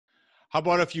How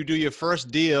about if you do your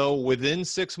first deal within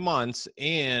 6 months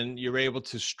and you're able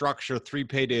to structure 3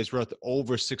 paydays worth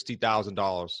over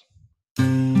 $60,000?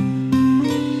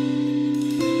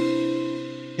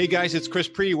 Hey guys, it's Chris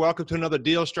Pre. Welcome to another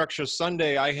Deal Structure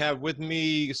Sunday. I have with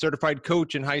me certified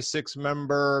coach and High Six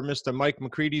member, Mr. Mike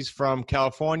Makredes from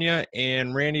California,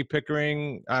 and Randy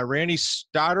Pickering, Randy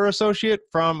Starter Associate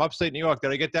from Upstate New York.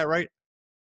 Did I get that right?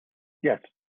 Yes.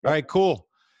 All right, cool.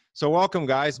 So welcome,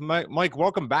 guys. Mike,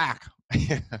 welcome back.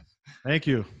 Thank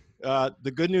you.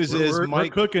 The good news is,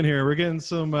 Mike, we're cooking here. We're getting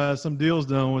some deals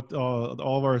done with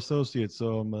all of our associates,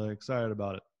 so I'm excited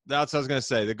about it. that's what I was going to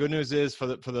say. The good news is for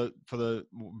the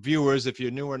viewers, if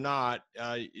you're new or not,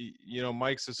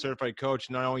 Mike's a certified coach,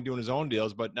 not only doing his own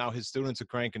deals, but now his students are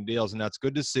cranking deals, and that's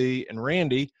good to see. And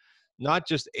Randy, not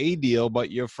just a deal,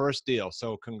 but your first deal.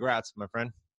 So congrats, my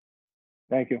friend.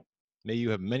 Thank you. May you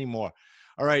have many more.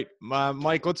 All right,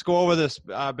 Mike, let's go over this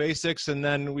basics, and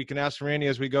then we can ask Randy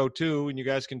as we go too, and you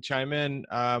guys can chime in.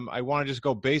 I want to just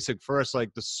go basic first,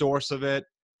 like the source of it,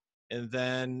 and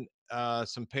then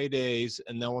some paydays,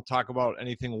 and then we'll talk about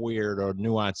anything weird or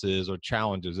nuances or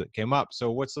challenges that came up.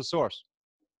 So what's the source?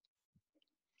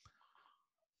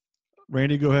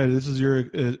 Randy, go ahead. This is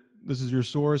your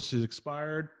source. It's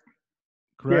expired,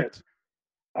 correct?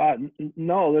 Yeah.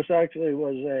 No, this actually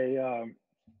was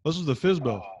this was the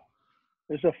FSBO.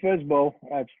 It's a FSBO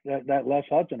that Les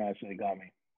Hudson actually got me.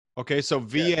 Okay, so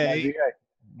VA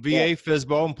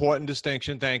FSBO, important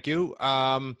distinction. Thank you.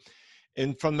 And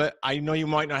I know you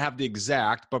might not have the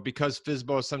exact, but because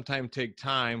FSBOs sometimes take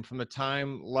time, from the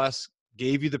time Les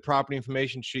gave you the property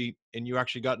information sheet and you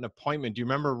actually got an appointment, do you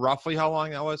remember roughly how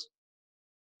long that was?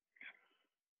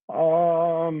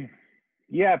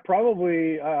 Yeah,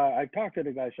 probably. I talked to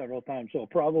the guy several times, so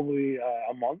probably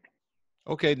a month.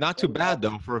 Okay, not too bad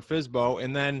though for a FSBO.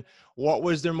 And then what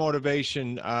was their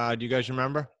motivation? Do you guys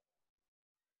remember?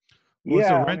 Well, it's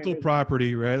a rental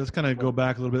property, right? Let's kind of go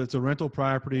back a little bit. It's a rental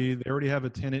property. They already have a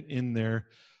tenant in there,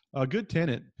 a good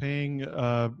tenant, paying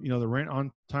the rent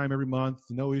on time every month.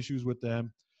 No issues with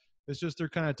them. It's just they're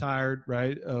kind of tired,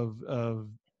 right? Of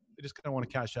they just kind of want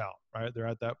to cash out, right? They're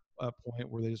at that point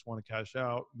where they just want to cash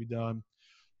out, be done.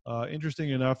 Interesting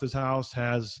enough, this house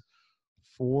has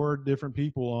 4 different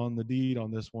people on the deed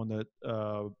on this one that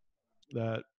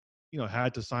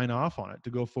had to sign off on it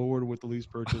to go forward with the lease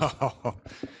purchase.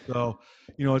 So,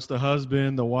 it's the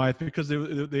husband, the wife, because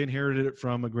they inherited it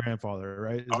from a grandfather,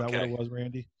 right? Is that what it was,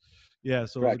 Randy? Yeah.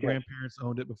 So the grandparents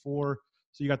owned it before.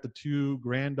 So you got the 2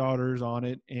 granddaughters on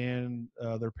it and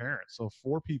their parents. So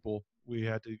 4 people we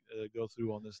had to go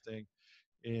through on this thing.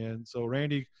 And so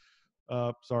Randy,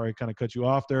 sorry, kind of cut you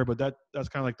off there, but that's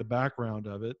kind of like the background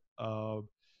of it.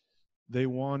 They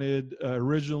wanted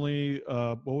originally,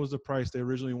 what was the price they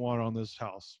originally wanted on this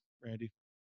house, Randy?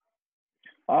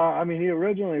 He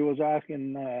originally was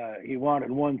asking, he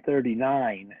wanted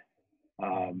 139.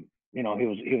 He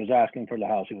was asking for the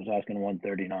house. He was asking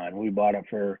 139. We bought it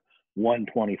for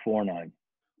 124.9.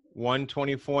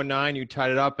 124.9. You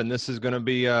tied it up, and this is going to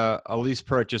be a lease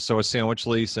purchase, so a sandwich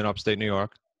lease in upstate New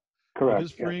York. Correct. It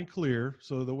is free and clear.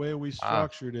 So the way we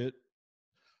structured it,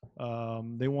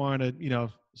 they wanted to,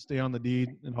 stay on the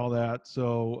deed and all that.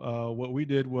 So what we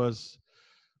did was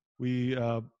we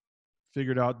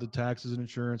figured out the taxes and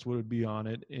insurance, what would be on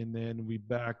it, and then we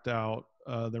backed out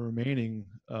the remaining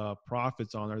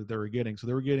profits on there that they were getting. So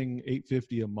they were getting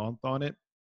 $850 a month on it,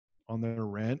 on their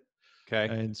rent.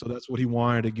 Okay. And so that's what he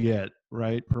wanted to get,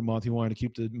 right, per month. He wanted to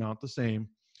keep the amount the same.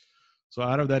 So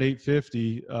out of that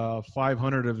 $850,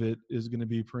 $500 of it is going to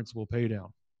be principal pay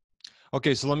down.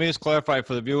 Okay, so let me just clarify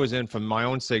for the viewers and for my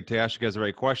own sake to ask you guys the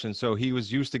right question. So he was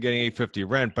used to getting $850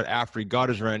 rent, but after he got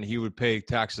his rent, he would pay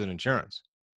taxes and insurance.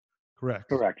 Correct.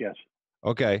 Correct, yes.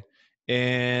 Okay.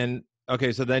 And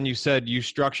okay, so then you said you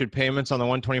structured payments on the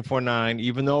 124.9,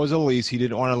 even though it was a lease, he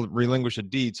didn't want to relinquish a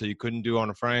deed, so you couldn't do on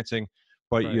a financing,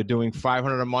 but You're doing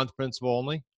 $500 a month principal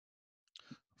only?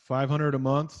 $500 a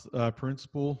month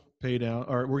principal pay down.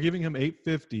 Or we're giving him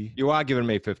 $850. You are giving him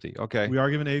 $850. Okay. We are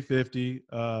giving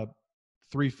 $850.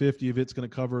 $350 of it's going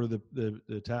to cover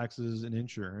the taxes and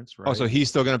insurance, right? Oh, so he's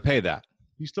still going to pay that?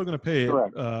 He's still going to pay it.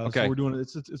 Okay. So we're doing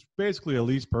it's basically a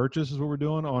lease purchase is what we're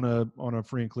doing on a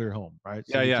free and clear home, right?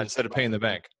 So yeah. Instead of paying the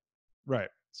bank. Right.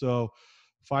 So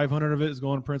 500 of it is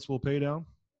going to principal pay down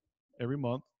every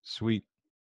month. Sweet.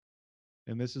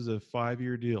 And this is a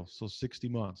 5-year deal, so 60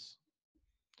 months.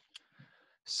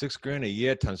 $6,000 a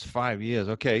year times 5 years.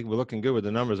 Okay, we're looking good with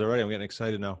the numbers already. I'm getting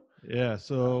excited now. Yeah.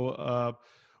 So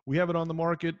we have it on the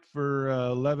market for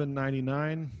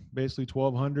 $1,199, basically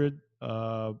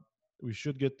 $1,200. We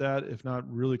should get that, if not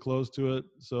really close to it.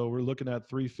 So we're looking at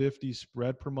 $350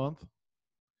 spread per month.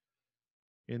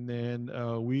 And then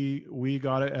we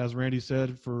got it, as Randy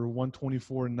said, for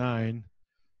 124.9.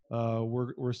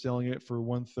 We're selling it for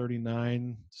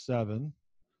 139.7.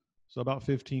 So about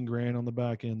 15 grand on the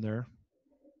back end there.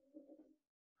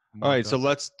 All right, so Markup.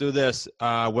 let's do this.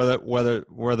 Whether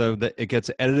it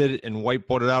gets edited and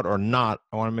whiteboarded out or not,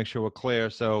 I want to make sure we're clear.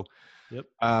 So, Yep.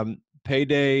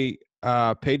 payday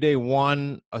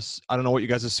one. I don't know what you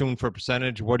guys assume for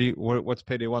percentage. What's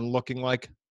payday one looking like?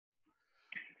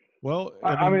 Well,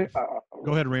 I mean,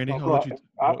 go ahead, Randy. I'll well, let you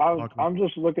talk about I'm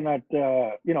just looking at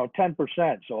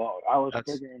 10%. So I was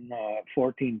figuring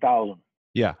 14,000.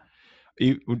 Yeah,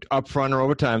 up front or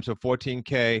over time. So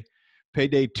 14K.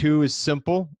 Payday two is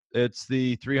simple. It's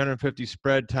the 350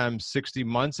 spread times 60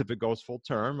 months if it goes full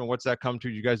term. And what's that come to?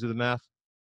 You guys do the math?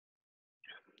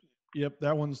 Yep,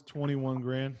 that one's 21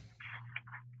 grand.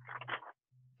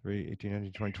 3, 18,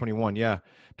 19, 20, 21. Yeah,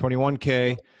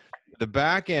 21K. The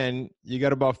back end, you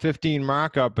got about 15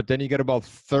 markup, but then you got about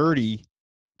 30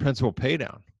 principal pay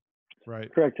down. Right.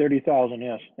 Correct, 30,000.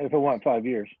 Yes, if it went 5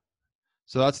 years.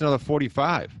 So that's another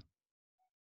 45.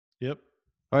 Yep.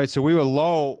 All right, so we were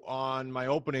low on my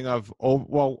opening of,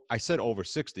 well, I said over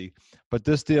 60, but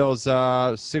this deal's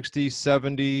 60,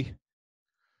 70,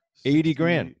 80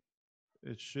 grand.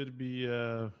 It should be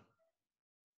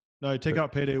no, take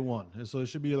out payday one. So it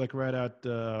should be like right at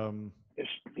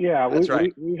That's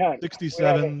right. we had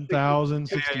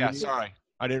 67,000, Yeah, sorry.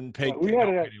 I didn't pay. we had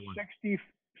it at payday one.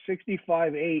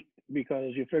 65.8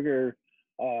 because you figure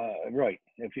right.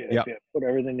 If you put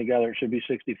everything together, it should be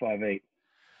 65.8.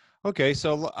 Okay,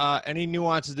 so any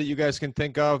nuances that you guys can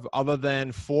think of other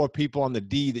than 4 people on the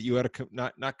D that you had to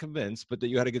not convinced, but that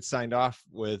you had to get signed off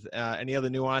with? Any other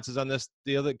nuances on this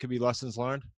deal that could be lessons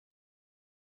learned?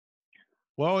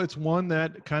 Well, it's one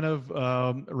that kind of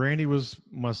Randy was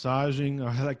massaging.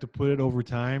 I like to put it over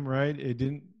time, right? They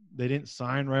didn't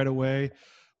sign right away.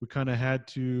 We kind of had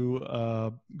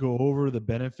to go over the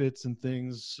benefits and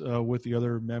things with the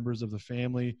other members of the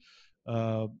family.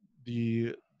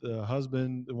 The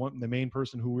husband, the main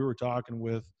person who we were talking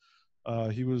with,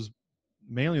 he was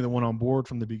mainly the one on board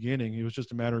from the beginning. It was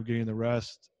just a matter of getting the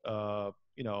rest,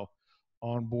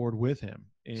 on board with him.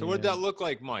 So what did that look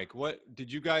like, Mike? What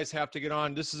did you guys have to get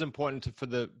on? This is important for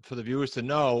the viewers to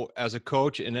know. As a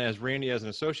coach and as Randy as an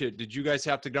associate, did you guys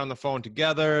have to get on the phone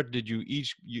together? Did you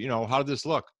each, how did this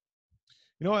look?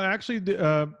 Actually,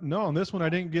 no, on this one, I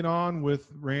didn't get on with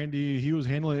Randy. He was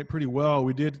handling it pretty well.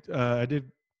 I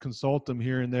did consult him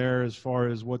here and there as far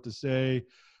as what to say,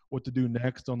 what to do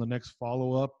next on the next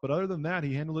follow-up. But other than that,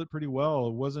 he handled it pretty well.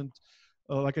 It wasn't,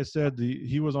 like I said,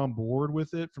 he was on board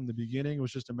with it from the beginning. It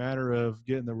was just a matter of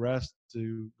getting the rest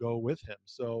to go with him.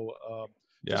 So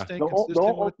just staying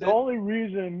consistent with it. The only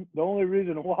reason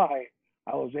why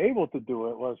I was able to do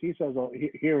it was he says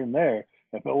here and there.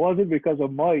 If it wasn't because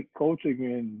of Mike coaching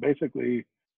me and basically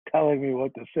telling me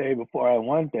what to say before I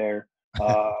went there,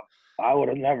 I would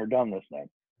have never done this thing.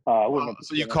 So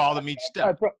you called him each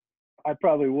step. I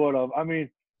probably would have. I mean,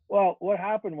 well, what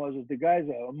happened was the guy's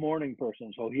a morning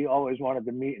person, so he always wanted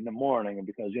to meet in the morning. And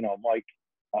because, Mike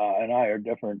and I are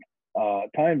different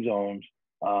time zones,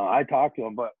 I talked to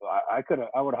him, but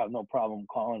I would have no problem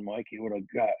calling Mike. He would have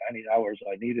got any hours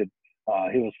I needed.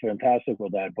 He was fantastic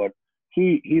with that. But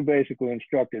he basically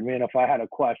instructed me, and if I had a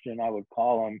question, I would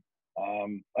call him.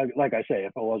 Like I say,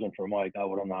 if it wasn't for Mike, I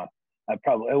would have not. It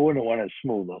wouldn't have went as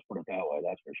smooth. Let's put it that way.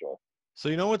 That's for sure.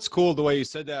 So what's cool, the way you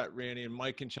said that, Randy, and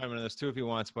Mike can chime in on this too if he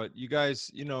wants, but you guys,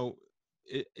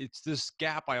 it's this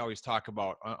gap I always talk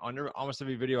about under almost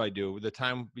every video I do, the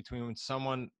time between when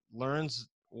someone learns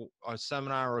a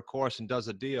seminar or a course and does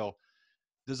a deal.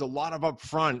 There's a lot of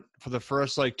upfront for the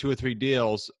first 2 or 3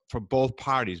 deals for both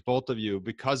parties, both of you,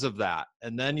 because of that.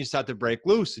 And then you start to break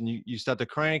loose and you start to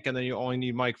crank, and then you only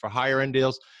need Mike for higher end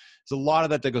deals. There's a lot of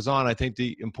that goes on. I think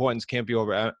the importance can't be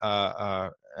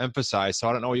emphasized. So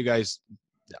I don't know you guys,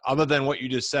 other than what you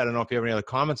just said, I don't know if you have any other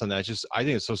comments on that. I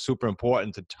think it's so super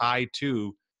important to tie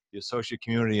to the associate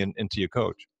community and to your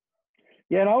coach.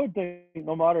 Yeah, and I would think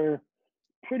no matter,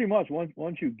 pretty much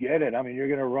once you get it, I mean, you're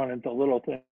going to run into little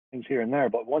things here and there,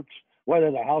 but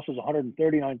whether the house is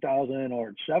 139,000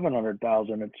 or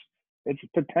 700,000, it's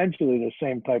potentially the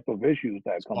same type of issues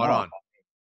that come up.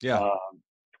 Yeah.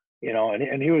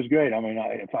 And he was great. I mean,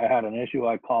 if I had an issue,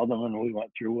 I called him and we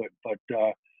went through it. But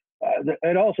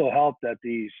it also helped that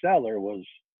the seller was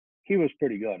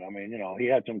pretty good. I mean, he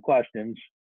had some questions,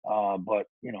 but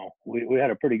we had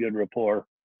a pretty good rapport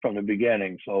from the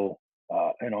beginning. So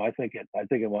I think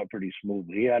it went pretty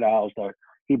smoothly. He had a house that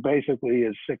he basically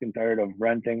is sick and tired of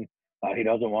renting. He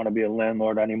doesn't want to be a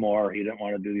landlord anymore. He didn't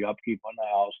want to do the upkeep on the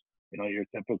house. Your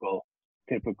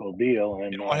typical deal.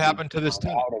 And what happened to this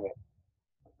tenant? out of it.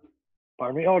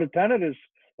 Pardon me? Oh, the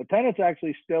tenant's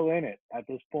actually still in it at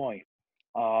this point.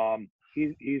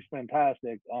 He's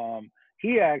fantastic.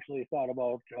 He actually thought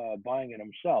about buying it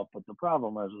himself, but the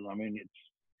problem is I mean,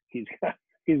 he's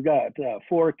got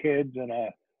 4 kids and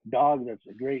a dog that's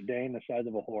a Great Dane the size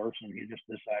of a horse, and he just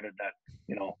decided that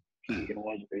he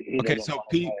Okay, doesn't so want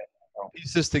to buy it.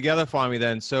 piece this together for me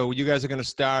then. So you guys are going to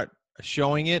start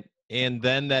showing it, and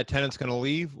then that tenant's going to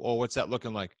leave, or what's that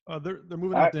looking like? They're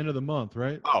moving out at the end of the month,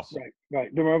 right? Oh, right.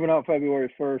 They're moving out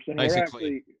February 1st, and nice we're and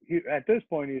actually at this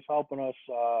point he's helping us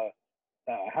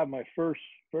have my first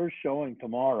showing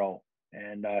tomorrow,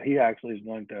 and he actually is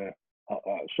going to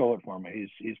show it for me.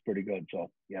 He's pretty good, so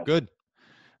yeah. Good,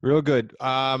 real good.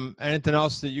 Anything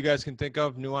else that you guys can think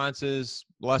of? Nuances,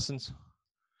 lessons?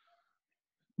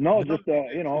 No, just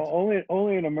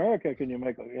only in America can you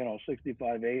make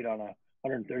 65.8 on a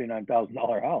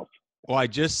 $139,000 house. Well, I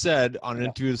just said on an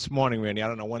interview this morning, Randy, I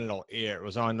don't know when it'll air. It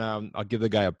was on, I'll give the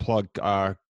guy a plug,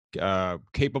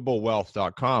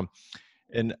 capablewealth.com.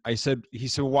 And he said,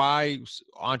 why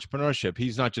entrepreneurship?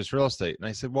 He's not just real estate. And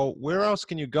I said, well, where else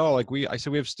can you go? I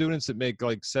said, we have students that make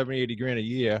like 70, 80 grand a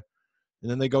year, and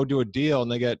then they go do a deal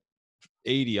and they get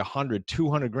 80, 100,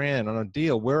 200 grand on a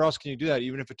deal. Where else can you do that?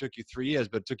 Even if it took you 3 years,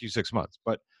 but it took you 6 months.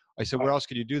 But I said, where else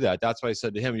can you do that? That's why I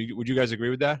said to him, would you guys agree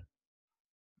with that?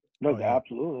 No,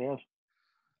 absolutely, yes.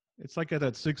 It's like at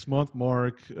that 6-month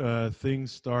mark,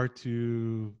 things start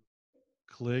to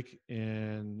click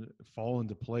and fall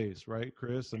into place, right,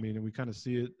 Chris? I mean, we kind of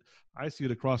see it. I see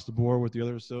it across the board with the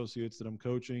other associates that I'm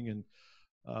coaching, and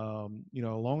as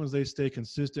long as they stay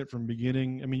consistent from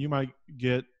beginning. I mean, you might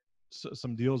get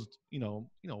some deals,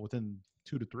 within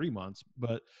 2 to 3 months,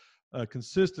 but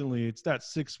consistently, it's that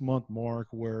 6-month mark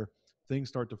where things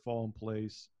start to fall in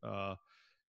place.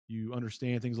 You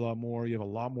understand things a lot more. You have a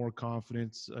lot more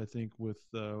confidence, I think, with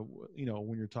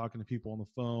when you're talking to people on the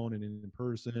phone and in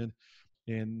person,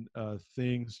 and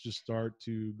things just start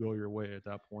to go your way at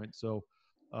that point. So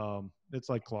it's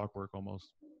like clockwork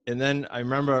almost. And then I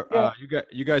remember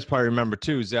you guys probably remember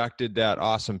too. Zach did that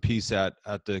awesome piece at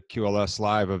the QLS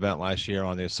Live event last year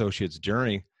on the associate's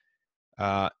journey.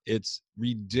 It's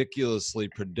ridiculously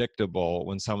predictable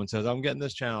when someone says, I'm getting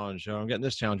this challenge, or I'm getting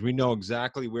this challenge. We know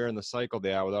exactly where in the cycle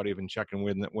they are without even checking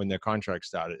when their contract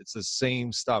started. It's the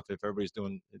same stuff if everybody's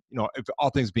doing, if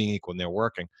all things being equal and they're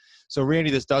working. So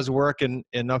Randy, this does work in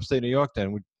upstate New York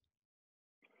then.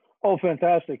 Oh,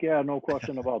 fantastic. Yeah, no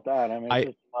question about that. I mean, it's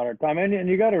just a matter of time. And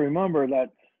you got to remember that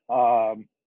I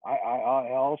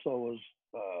also was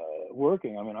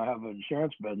working. I mean, I have an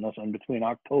insurance business, and between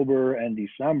October and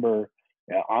December,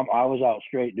 I was out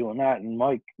straight doing that. And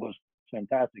Mike was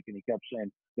fantastic, and he kept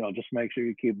saying, just make sure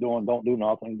you keep doing, don't do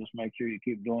nothing. Just make sure you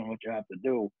keep doing what you have to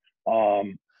do.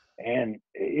 And,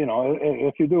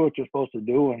 if you do what you're supposed to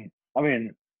do, and I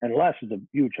mean, and Les is a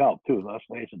huge help too. Let's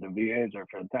face it, the VAs are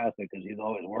fantastic because he's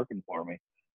always working for me.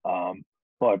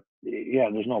 But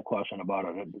yeah, there's no question about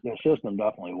it. The system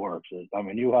definitely works. I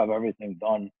mean, you have everything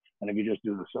done, and if you just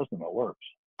do the system, it works.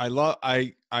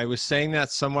 I was saying that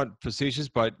somewhat facetious,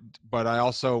 but I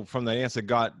also, from the answer,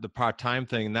 got the part-time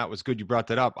thing, and that was good. You brought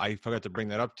that up. I forgot to bring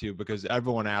that up to you because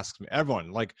everyone asks me,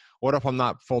 like, what if I'm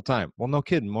not full-time? Well, no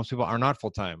kidding. Most people are not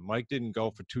full-time. Mike didn't go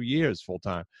for 2 years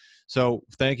full-time. So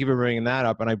thank you for bringing that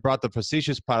up. And I brought the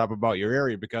facetious part up about your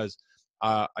area because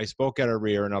I spoke at a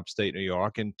REIA in upstate New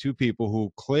York, and 2 people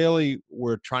who clearly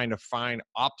were trying to find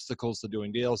obstacles to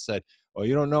doing deals said, well,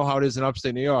 you don't know how it is in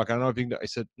upstate New York. I don't know if you can. I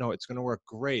said, no, it's going to work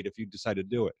great if you decide to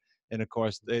do it. And of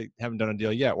course, they haven't done a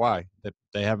deal yet. Why?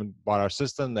 They haven't bought our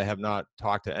system. They have not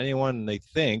talked to anyone. And they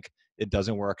think it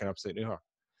doesn't work in upstate New York.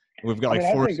 We've got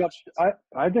like 4.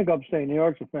 I think upstate New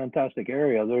York's a fantastic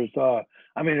area. There's a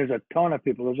ton of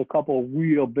people. There's a couple of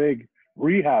real big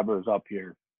rehabbers up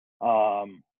here.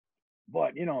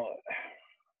 But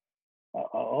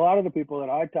a lot of the people that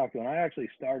I talk to, and I actually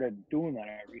started doing that.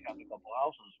 I rehabbed a couple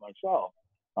houses myself.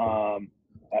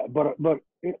 But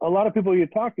a lot of people you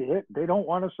talk to, they don't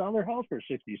want to sell their house for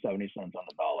 60, 70 cents on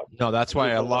the dollar. No, that's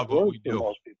why I love what we do.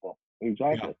 Most people,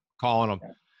 exactly. Yeah, calling them.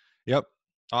 Yeah. Yep,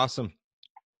 awesome.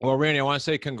 Well, Randy, I want to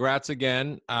say congrats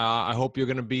again. I hope you're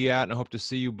going to be at, and I hope to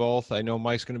see you both. I know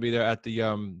Mike's going to be there at the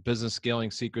Business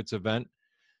Scaling Secrets event.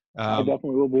 I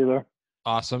definitely will be there.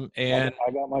 Awesome. And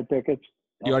I got my tickets.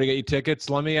 You already got your tickets.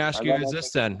 Let me ask you guys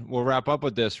this then. We'll wrap up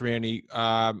with this, Randy.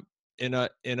 In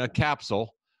a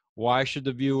capsule, why should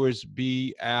the viewers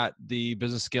be at the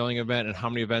business scaling event, and how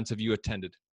many events have you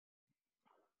attended?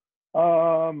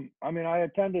 I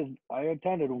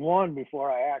attended one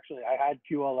before I had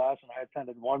QLS, and I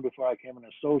attended one before I became an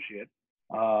associate.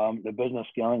 the business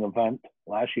scaling event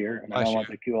last year, and then I went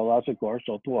year. to QLS, of course,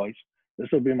 so twice. This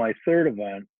will be my third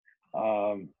event.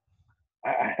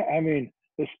 I mean,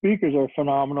 the speakers are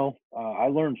phenomenal. I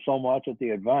learned so much at the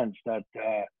events that,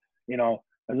 you know,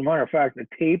 as a matter of fact, the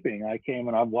taping, I came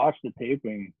and I've watched the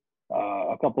taping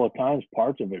a couple of times,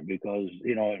 parts of it, because,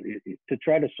 you know, to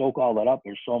try to soak all that up,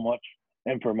 there's so much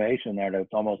information there that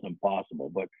it's almost impossible.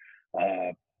 But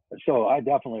so I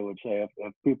definitely would say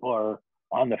if people are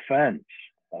on the fence,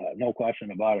 no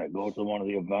question about it, go to one of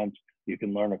the events. You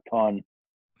can learn a ton.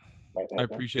 I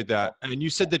appreciate that. And you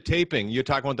said the taping, you're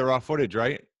talking about the raw footage,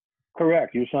 right?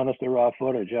 Correct. You sent us the raw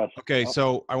footage, yes. Okay,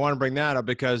 so I want to bring that up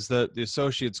because the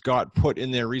associates got put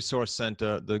in their resource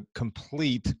center the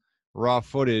complete raw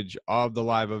footage of the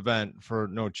live event for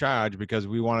no charge, because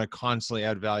we want to constantly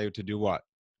add value to do what?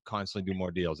 Constantly do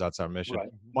more deals. That's our mission. Right.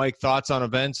 Mike, thoughts on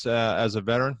events as a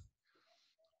veteran?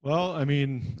 Well, I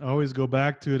mean, I always go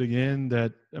back to it again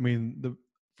that, I mean,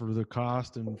 for the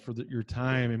cost and for your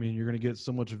time, I mean, you're going to get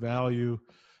so much value,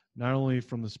 not only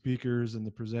from the speakers and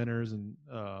the presenters and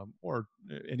or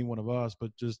any one of us,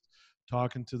 but just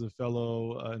talking to the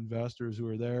fellow investors who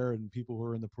are there and people who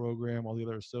are in the program, all the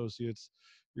other associates.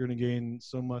 You're going to gain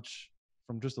so much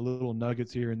from just a little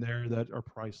nuggets here and there that are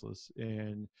priceless,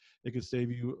 and it could save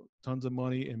you tons of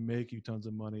money and make you tons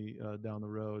of money down the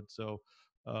road. So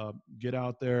get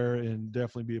out there and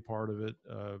definitely be a part of it.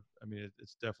 I mean,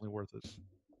 it's definitely worth it.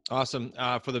 Awesome.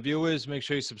 For the viewers, make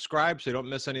sure you subscribe so you don't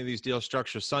miss any of these deal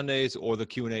structure Sundays or the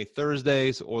Q&A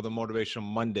Thursdays or the motivational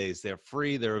Mondays. They're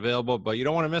free, they're available, but you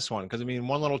don't want to miss one, because I mean,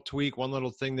 one little tweak, one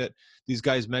little thing that these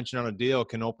guys mention on a deal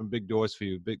can open big doors for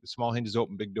you. Big small hinges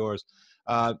open big doors.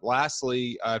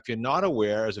 Lastly, if you're not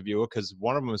aware as a viewer, because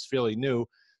one of them is fairly new,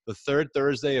 the third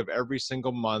Thursday of every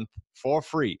single month for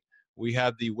free, we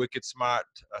have the Wicked Smart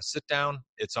sit down.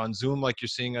 It's on Zoom like you're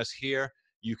seeing us here.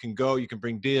 You can go, you can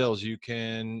bring deals, you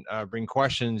can bring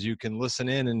questions, you can listen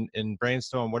in and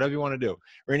brainstorm, whatever you want to do.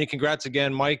 Randy, congrats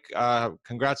again. Mike,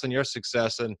 congrats on your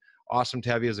success, and awesome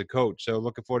to have you as a coach. So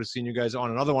looking forward to seeing you guys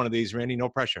on another one of these. Randy, no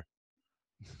pressure.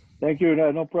 Thank you.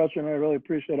 No pressure, and I really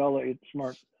appreciate all that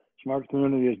smart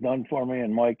community has done for me.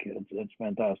 And Mike, it's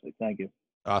fantastic. Thank you.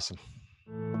 Awesome.